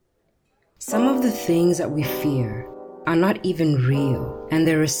Some of the things that we fear are not even real, and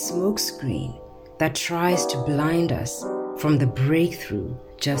they're a smokescreen that tries to blind us from the breakthrough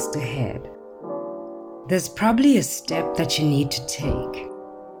just ahead. There's probably a step that you need to take.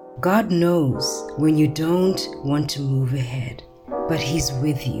 God knows when you don't want to move ahead, but He's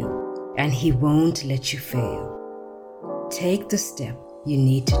with you and He won't let you fail. Take the step you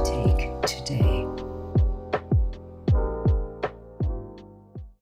need to take today.